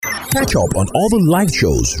Catch up on all the live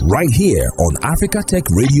shows right here on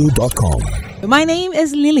africatechradio.com. My name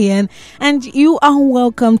is Lillian, and you are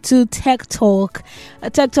welcome to Tech Talk.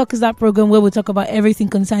 Tech Talk is that program where we talk about everything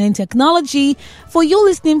concerning technology for your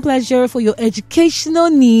listening pleasure, for your educational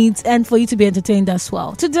needs, and for you to be entertained as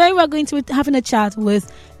well. Today, we're going to be having a chat with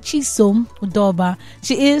Chisom Udeoba.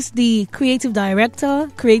 She is the creative director,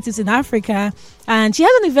 Creatives in Africa, and she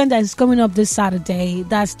has an event that is coming up this Saturday.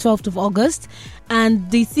 That's 12th of August. And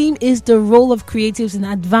the theme is the role of creatives in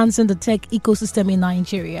advancing the tech ecosystem in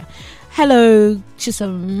Nigeria. Hello,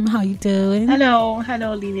 Chisom. How you doing? Hello,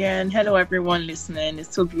 Lillian. Hello, everyone listening.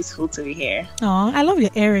 It's so beautiful to be here. Oh, I love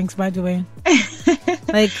your earrings, by the way.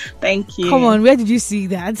 Like, thank you. Come on, where did you see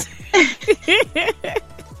that?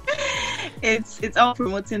 It's all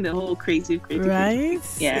promoting the whole creative, right?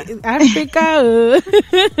 Yeah, Africa.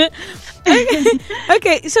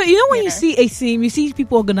 Okay, so when you see a theme, you see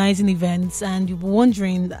people organizing events, and you're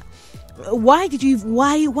wondering, why did you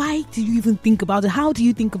even think about it? How do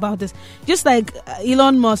you think about this? Just like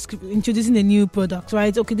Elon Musk introducing a new product,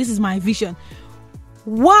 right? Okay, this is my vision.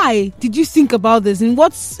 Why did you think about this? In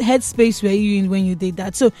what headspace were you in when you did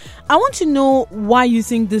that? So I want to know why you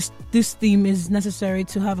think this theme is necessary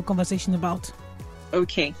to have a conversation about.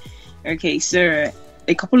 Okay. So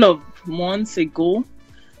a couple of months ago,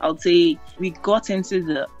 I'll say we got into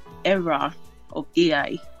the era of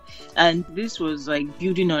AI. And this was like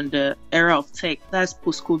building on the era of tech. That's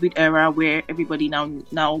post-COVID era where everybody now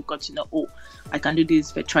got to know, oh, I can do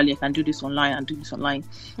this virtually, I can do this online, and do this online.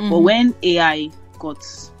 Mm-hmm. But when AI got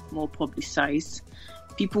more publicized,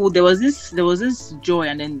 there was this joy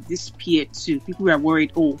and then this fear too. People were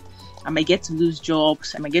worried, oh, I might get to lose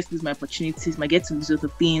jobs, I might get to lose my opportunities, I might get to lose other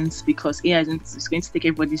things because AI is going to take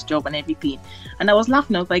everybody's job and everything. And I was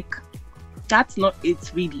laughing, I was like, that's not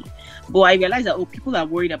it really. But I realized that people are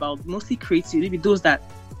worried about mostly creative, maybe those that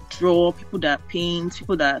draw, people that paint,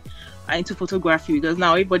 people that are into photography, because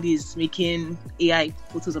now everybody is making AI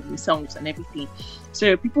photos of themselves and everything.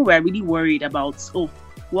 So people were really worried about,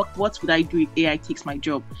 what would I do if AI takes my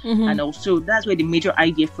job? Mm-hmm. And also that's where the major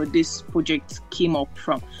idea for this project came up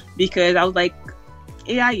from, because I was like,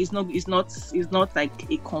 AI is not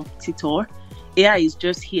like a competitor. AI is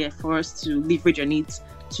just here for us to leverage on it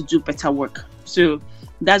to do better work. So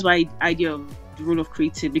that's why the idea of the role of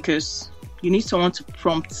creative, because you need someone to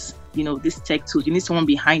prompt this tech tool. You need someone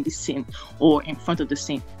behind the scene or in front of the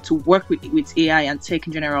scene to work with AI and tech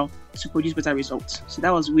in general to produce better results. So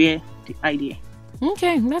that was where the idea.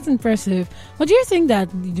 Okay, that's impressive. But do you think that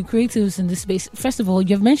the creatives in this space, first of all,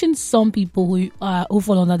 you've mentioned some people who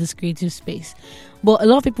fall under this creative space, but a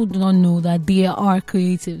lot of people do not know that they are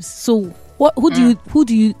creatives. So who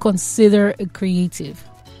do you consider a creative?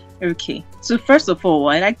 Okay, so first of all,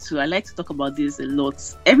 I like to talk about this a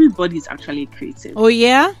lot. Everybody is actually creative. Oh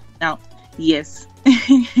yeah? Now, yes.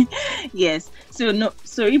 Yes. So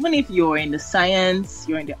even if you're in the science,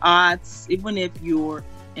 you're in the arts, even if you're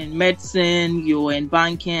in medicine, you're in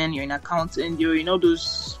banking, you're in accounting, you're in all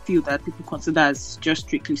those fields that people consider as just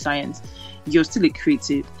strictly science, you're still a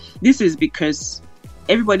creative. This is because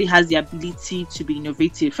everybody has the ability to be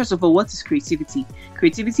innovative. First of all, what is creativity?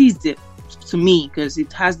 Creativity is to me, because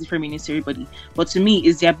it has different meanings to everybody, but to me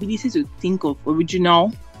is the ability to think of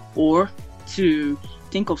original or to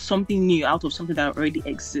think of something new out of something that already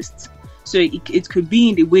exists. So it could be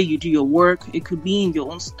in the way you do your work, it could be in your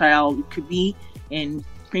own style, it could be in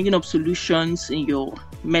bringing up solutions in your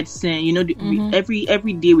medicine.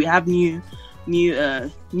 Every day we have new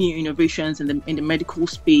innovations in the medical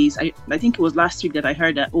space. I think it was last week that I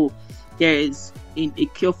heard that there is a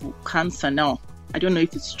cure for cancer now. I don't know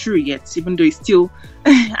if it's true yet, even though it's still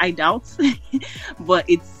I doubt, but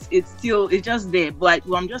it's just there. But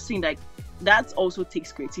I'm just saying that also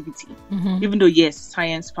takes creativity, mm-hmm. Even though yes,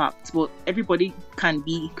 science facts, but everybody can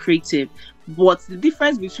be creative. But the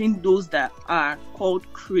difference between those that are called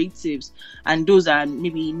creatives and those that are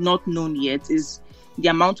maybe not known yet is the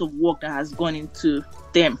amount of work that has gone into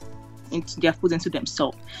them, their put into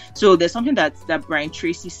themselves. So there's something that Brian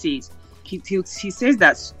Tracy says. He says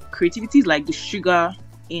that creativity is like the sugar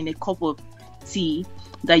in a cup of tea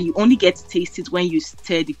that you only get to taste it when you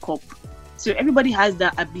stir the cup. So everybody has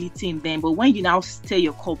that ability in them, but when you now stir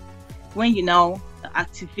your cup, when you now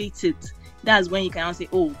activate it, that's when you can now say,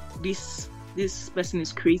 this person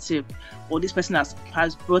is creative, or this person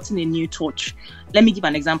has brought in a new touch. Let me give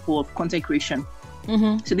an example of content creation.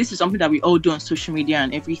 Mm-hmm. So this is something that we all do on social media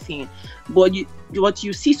and everything. But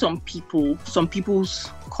you see some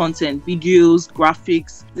people's content, videos,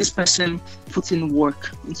 graphics, this person puts in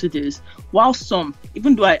work into this. While some,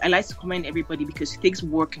 even though I like to commend everybody because it takes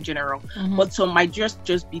work in general, mm-hmm. but some might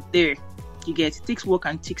just be there You get, it takes work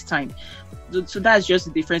and it takes time. So that's just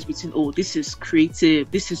the difference between, oh, this is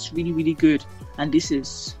creative, this is really, really good, and this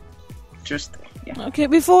is just, yeah. Okay,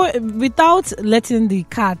 without letting the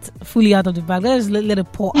cat fully out of the bag, let's let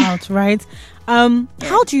it pour out, right?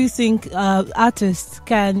 How do you think artists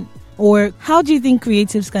can, or how do you think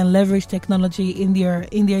creatives can leverage technology in their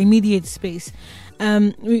immediate space?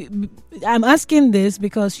 I'm asking this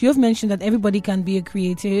because you've mentioned that everybody can be a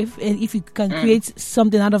creative, and if you can create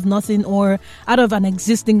something out of nothing or out of an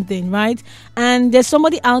existing thing, right? And there's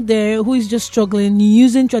somebody out there who is just struggling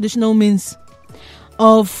using traditional means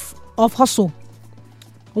of hustle,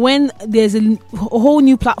 when there's a whole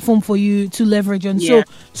new platform for you to leverage on. Yeah.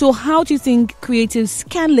 So how do you think creatives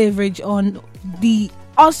can leverage on the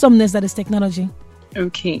awesomeness that is technology?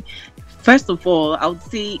 Okay. First of all, I would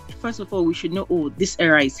say, we should know, oh, this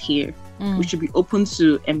era is here. We should be open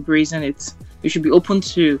to embracing it. We should be open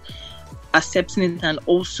to accepting it and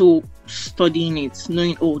also studying it,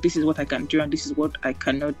 knowing, oh, this is what I can do and this is what I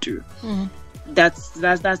cannot do. That's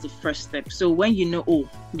the first step. So when you know, oh,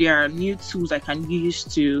 there are new tools I can use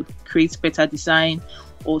to create better design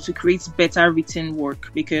or to create better written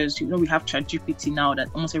work, because we have ChatGPT now that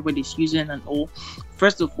almost everybody's using and all.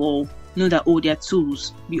 First of all, know that, oh, there are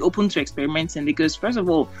tools. Be open to experimenting, because first of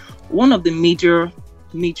all, one of the major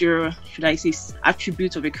should I say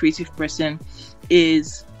attributes of a creative person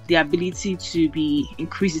is the ability to be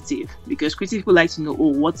inquisitive, because creative people like to know,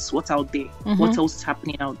 oh, what's out there, what else is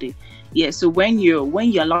happening out there. Yeah, so when you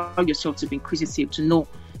allow yourself to be inquisitive, to know,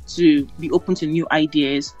 to be open to new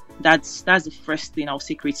ideas, that's the first thing I would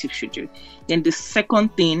say creatives should do. Then the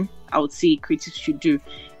second thing I would say creatives should do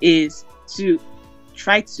is to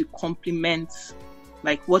try to complement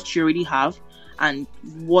like what you already have and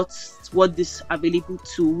what these available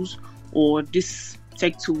tools or these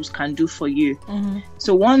tech tools can do for you.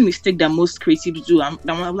 So one mistake that most creatives do, I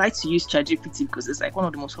would like to use ChatGPT because it's like one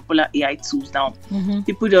of the most popular AI tools now.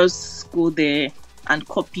 People just go there and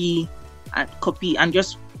copy and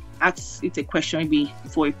just ask it a question, maybe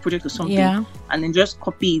for a project or something, and then just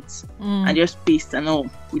copy it and just paste and all,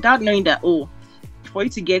 without knowing that, oh, for you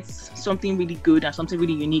to get something really good and something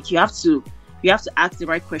really unique, you have to ask the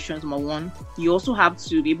right questions, number one. You also have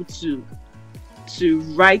to be able to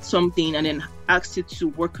write something and then ask it to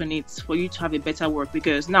work on it for you to have a better work,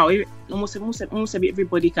 because now almost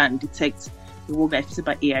everybody can detect the work that's created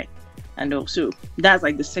by AI. And also that's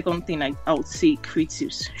like the second thing I would say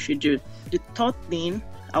creatives should do. The third thing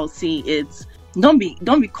I would say is don't be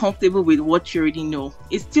comfortable with what you already know.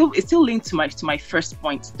 It's still linked to my first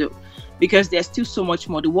point though, because there's still so much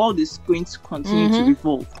more. The world is going to continue to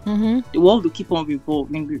evolve. The world will keep on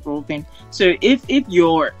revolving. So if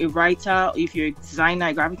you're a writer, if you're a designer,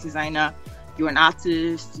 a graphic designer, you're an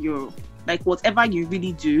artist, you're like whatever you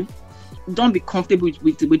really do, don't be comfortable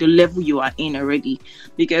with the level you are in already,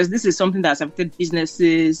 because this is something that's affected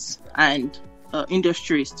businesses and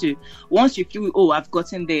industries too. Once you feel, oh, I've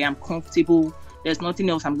gotten there, I'm comfortable, there's nothing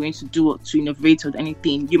else I'm going to do to innovate or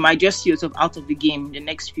anything, you might just see yourself out of the game in the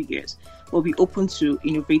next few years. But be open to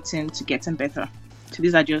innovating, to getting better. So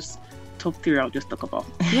these are just top 3 I'll just talk about.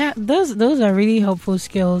 Yeah, those are really helpful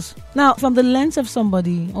skills. Now, from the lens of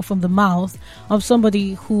somebody, or from the mouth of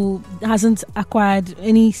somebody who hasn't acquired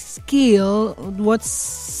any skill, what's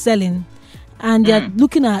selling, and they're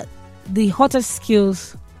looking at the hottest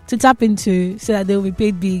skills to tap into so that they'll be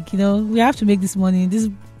paid big. We have to make this money,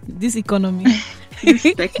 this economy.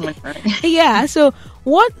 Yeah. So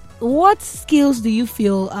what skills do you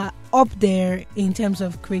feel are up there in terms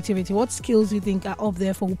of creativity? What skills do you think are up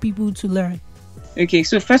there for people to learn? Okay,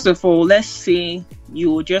 so first of all, let's say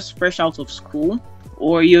you're just fresh out of school,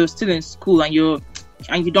 or you're still in school and you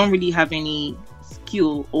don't really have any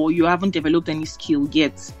skill, or you haven't developed any skill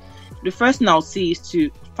yet. The first thing I'll say is to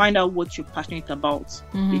find out what you're passionate about,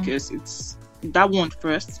 because it's that one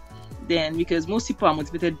first. Then, because most people are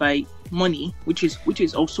motivated by money, which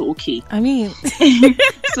is also okay. I mean,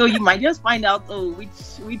 so you might just find out, oh,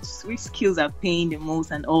 which skills are paying the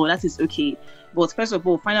most, and oh, that is okay. But first of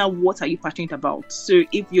all, find out what are you passionate about. So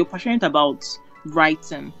if you're passionate about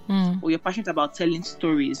writing, or you're passionate about telling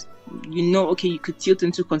stories, okay, you could tilt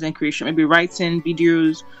into content creation, maybe writing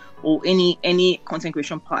videos or any content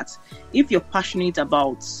creation part. If you're passionate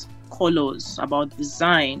about colors, about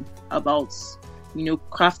design, about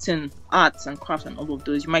crafting, arts and crafts and all of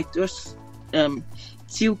those, you might just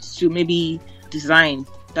tilt to maybe design,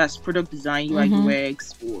 that's product design, UI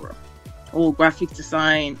UX, or graphic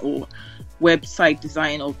design, or website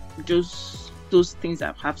design, or just those things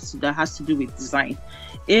that has to do with design.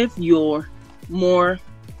 If you're more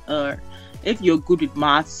if you're good with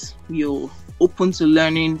maths, you're open to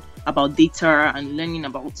learning about data and learning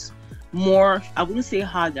about more, I wouldn't say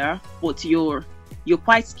harder, but you're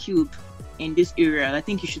quite skilled in this area, I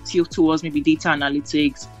think you should tilt towards maybe data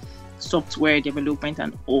analytics, software development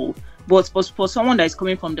and all. But for someone that is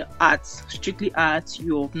coming from the arts, strictly arts,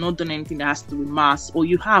 you've not done anything that has to do with maths, or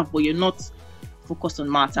you have, but you're not focused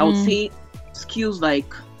on maths. I would say skills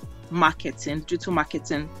like marketing, digital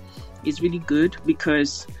marketing is really good,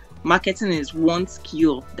 because marketing is one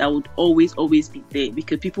skill that would always be there,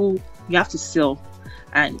 because you have to sell,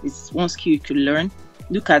 and it's one skill you could learn.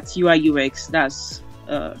 Look at UI UX, that's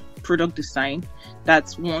product design.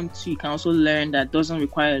 That's one you can also learn that doesn't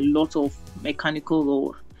require a lot of mechanical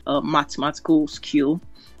or mathematical skill.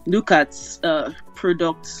 Look at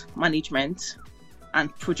product management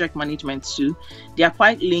and project management too. They are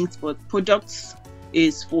quite linked, but products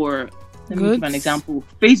is for, let me give an example.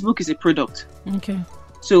 Facebook is a product. Okay.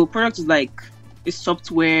 So product is like a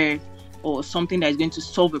software or something that is going to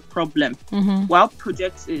solve a problem, while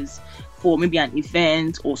projects is for maybe an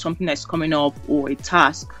event or something that's coming up, or a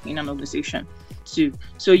task in an organization too.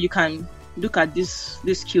 So you can look at these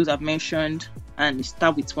skills I've mentioned and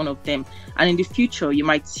start with one of them, and in the future you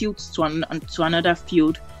might tilt to another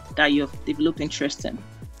field that you've developed interest in.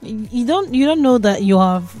 You don't know that you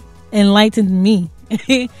have enlightened me.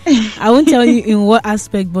 I won't tell you in what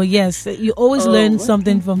aspect, but yes, you always learn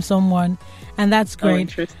something from someone, and that's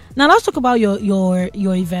great. Now let's talk about your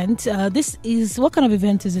event. This is, what kind of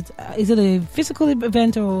event is it? Is it a physical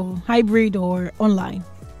event or hybrid or online?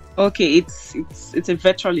 Okay, it's a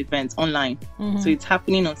virtual event online. So it's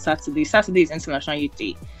happening on Saturday. Saturday is International Youth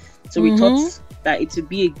Day. So we thought that it would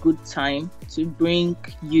be a good time to bring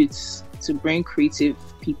youths, to bring creative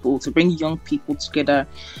people, to bring young people together,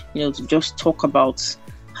 to just talk about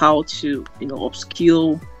how to,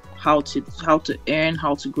 upskill, how to earn,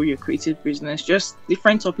 how to grow your creative business. Just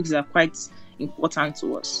different topics that are quite important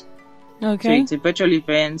to us. Okay. So it's a virtual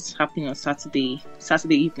event happening on Saturday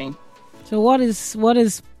evening. So what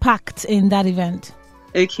is packed in that event?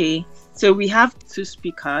 Okay, so we have two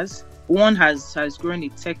speakers. One has grown a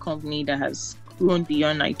tech company that has grown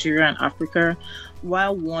beyond Nigeria and Africa,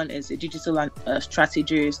 while one is a digital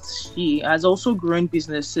strategist. She has also grown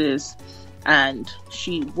businesses, and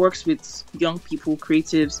she works with young people,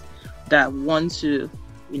 creatives that want to,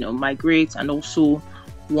 migrate and also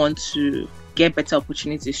want to get better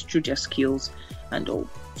opportunities through their skills and all.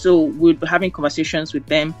 So we'll be having conversations with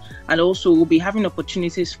them, and also we'll be having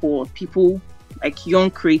opportunities for people like young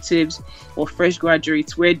creatives or fresh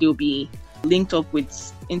graduates, where they'll be linked up with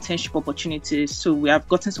internship opportunities. So we have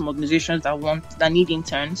gotten some organizations that need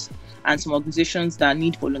interns, and some organizations that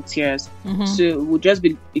need volunteers. So we'll just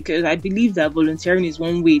be, because I believe that volunteering is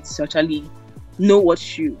one way to actually know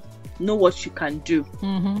what you can do,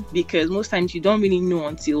 because most times you don't really know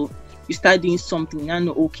until you start doing something and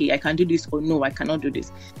know, okay, I can do this, or no, I cannot do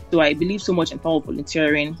this. So I believe so much in power of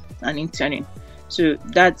volunteering and interning. So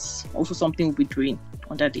that's also something we'll be doing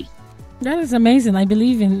on that day. That is amazing. I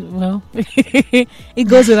believe in, well, it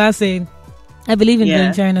goes without saying, I believe in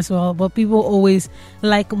volunteering as well, but people always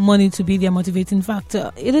like money to be their motivating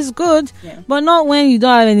factor. It is good, but not when you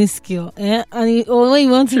don't have any skill, or when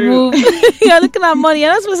you want to move. You're looking at money.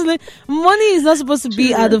 You're not supposed to. Money is not supposed to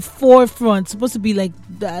be at the forefront. It's supposed to be like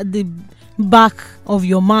the back of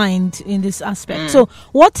your mind in this aspect. So,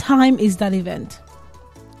 what time is that event?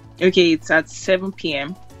 Okay, it's at 7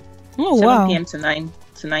 p.m. Oh, 7 p.m. to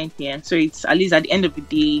 9 p.m. So it's at least at the end of the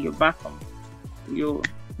day, you're back from your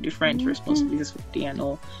different responsibilities for the day and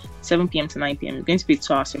all. 7 p.m. to 9 p.m. It's going to be a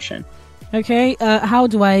 2-hour session. Okay. How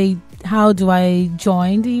do I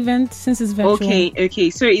join the event since it's virtual? Okay.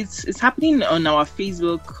 So it's happening on our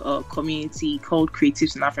Facebook community called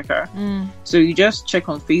Creatives in Africa. So you just check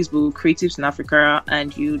on Facebook Creatives in Africa,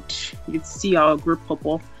 and you'd see our group pop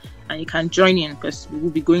up, and you can join in, because we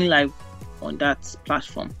will be going live on that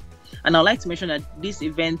platform. And I'd like to mention that this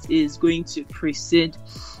event is going to precede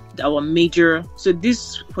our major. So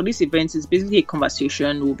for this event is basically a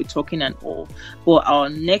conversation. We'll be talking and all. But our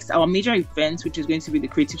major event, which is going to be the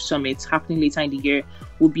Creative Summit happening later in the year,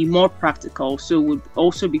 will be more practical. So we'll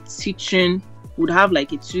also be teaching. We'll have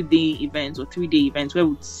like a 2-day event or 3-day event where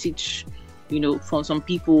we'll teach, from some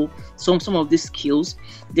people some of these skills.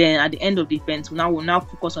 Then at the end of the event, we'll now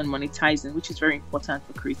focus on monetizing, which is very important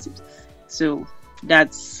for creatives. So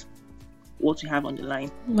that's what we have on the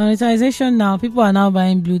line. Monetization now. People are now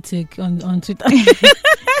buying blue tick on Twitter.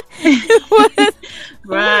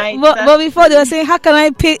 Right. But before they were saying, how can I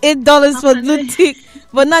pay $8 for blue tick?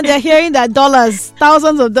 But now they're hearing that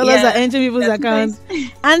thousands of dollars are entering people's that's accounts,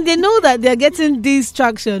 nice. and they know that they're getting this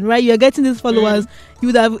traction, right? You're getting these followers.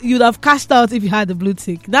 You'd have cashed out if you had the blue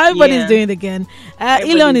tick. Now everybody's doing it again.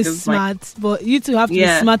 Elon is smart, but you two have to be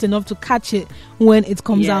smart enough to catch it when it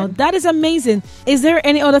comes out. That is amazing. Is there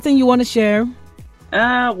any other thing you want to share?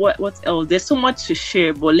 What else? There's so much to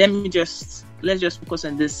share, but let's just focus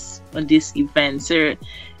on this event. So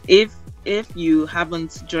if you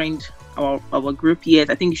haven't joined our group yet,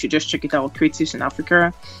 I think you should just check it out, Creatives in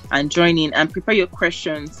Africa, and join in and prepare your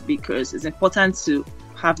questions, because it's important to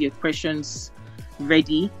have your questions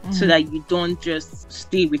ready so that you don't just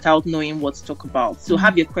stay without knowing what to talk about. So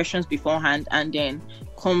have your questions beforehand and then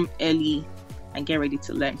come early and get ready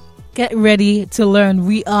to learn. Get ready to learn.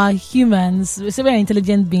 We are humans. We're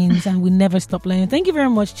intelligent beings and we never stop learning. Thank you very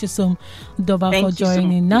much, Chisom Udeoba, for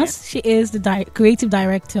joining us. She is the creative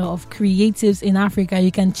director of Creatives in Africa.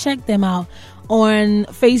 You can check them out on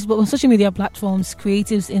Facebook, on social media platforms,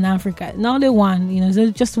 Creatives in Africa. Not only one, so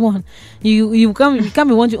just one. You can't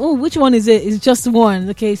be wondering, oh, which one is it? It's just one.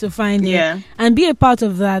 Okay, so find it and be a part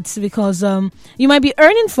of that, because you might be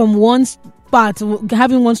earning from one part,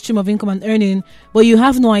 having one stream of income and earning, but you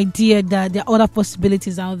have no idea that there are other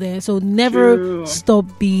possibilities out there. So never stop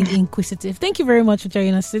being inquisitive. Thank you very much for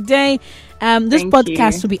joining us today. This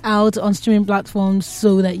podcast will be out on streaming platforms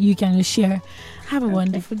so that you can share. Have a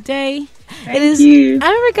wonderful day. It is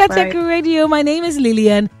Africa Tech Radio. My name is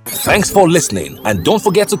Lillian. Thanks for listening, and don't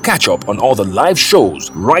forget to catch up on all the live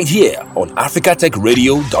shows right here on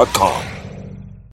africatechradio.com.